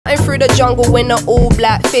I'm through the jungle in an all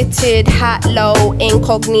black fitted hat, low,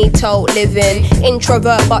 incognito living.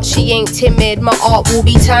 Introvert but she ain't timid. My art will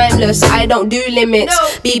be timeless, I don't do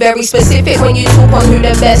limits. Be very specific when you talk on who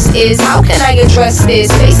the best is. How can I address this?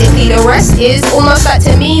 Basically the rest is almost like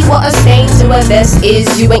to me what a stain to a vest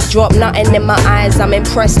is. You ain't dropped nothing in my eyes I'm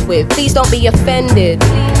impressed with. Please don't be offended,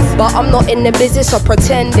 but I'm not in the business of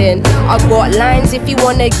pretending. I got lines if you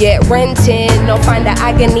wanna get renting, or find the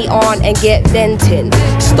agony on and get venting.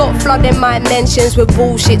 Stop flooding my mentions with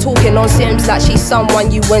bullshit, talking on Sims like she's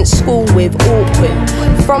someone you went school with.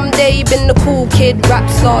 Awkward. From day been the cool kid,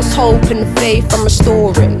 raps lost hope and faith I'm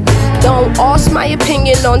restoring. Don't ask my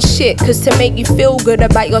opinion on shit, cause to make you feel good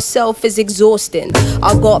about yourself is exhausting.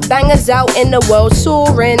 I got bangers out in the world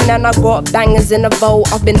soaring, and I got bangers in the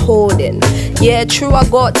vault I've been hoarding. Yeah, true, I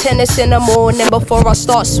got tennis in the morning. Before I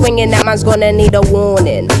start swinging, that man's gonna need a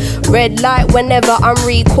warning. Red light whenever I'm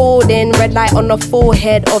recording, red light on the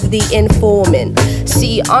forehead of the informant.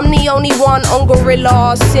 See, I'm the only one on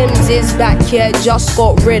Gorilla. Sims is back, yeah, just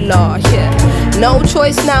got Rilla, yeah. No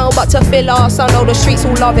choice now but to fill us. I know the streets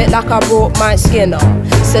will love it like I brought my Skinner.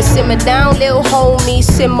 So simmer down, little homie,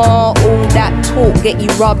 simmer. All that talk get you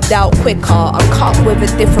rubbed out quicker. I'm cut with a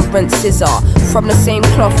different scissor, from the same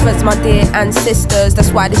cloth as my dear ancestors.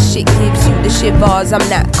 That's why this shit gives you the shivers. I'm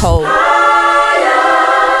that cold.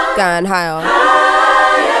 Higher. Going higher.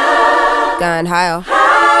 Higher. Going higher.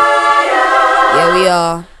 Higher. Yeah, we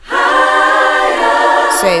are.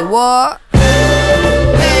 Higher. Say what?